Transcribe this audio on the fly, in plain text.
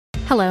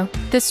Hello,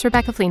 this is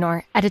Rebecca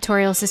Fleenor,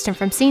 editorial assistant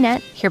from CNET,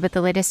 here with the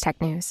latest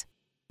tech news.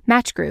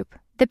 Match Group,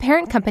 the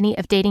parent company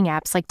of dating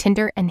apps like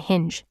Tinder and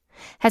Hinge,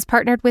 has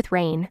partnered with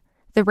RAINN,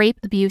 the Rape,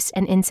 Abuse,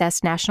 and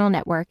Incest National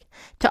Network,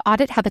 to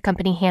audit how the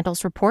company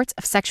handles reports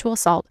of sexual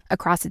assault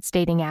across its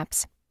dating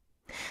apps.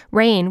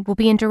 RAINN will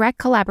be in direct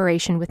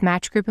collaboration with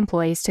Match Group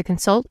employees to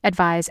consult,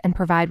 advise, and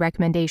provide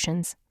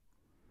recommendations.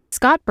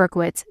 Scott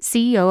Berkowitz,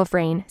 CEO of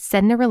RAINN,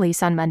 said in a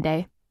release on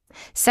Monday,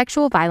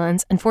 "Sexual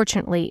violence,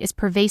 unfortunately, is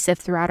pervasive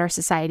throughout our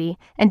society,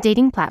 and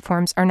dating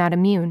platforms are not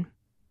immune."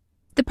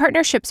 The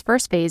partnership's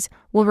first phase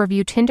will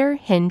review Tinder,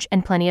 Hinge,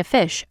 and Plenty of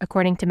Fish,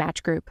 according to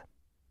Match Group.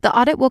 The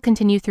audit will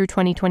continue through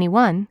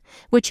 2021,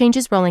 with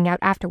changes rolling out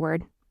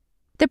afterward.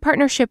 The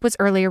partnership was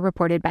earlier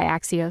reported by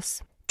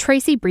Axios.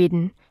 Tracy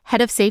Breeden,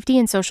 head of safety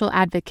and social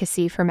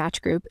advocacy for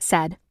Match Group,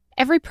 said,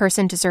 "Every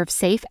person deserves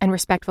safe and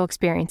respectful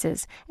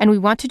experiences, and we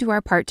want to do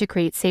our part to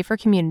create safer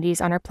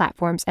communities on our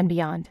platforms and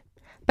beyond.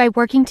 By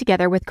working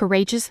together with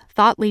courageous,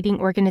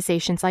 thought-leading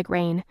organizations like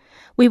RAINN,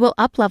 we will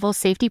up-level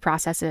safety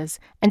processes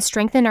and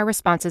strengthen our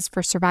responses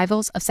for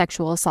survivals of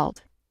sexual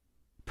assault."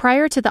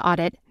 Prior to the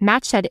audit,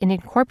 Match said it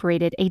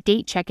incorporated a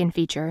date check-in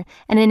feature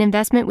and an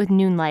investment with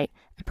Noonlight,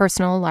 a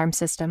personal alarm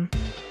system.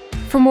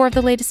 For more of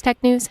the latest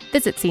tech news,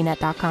 visit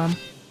cnet.com.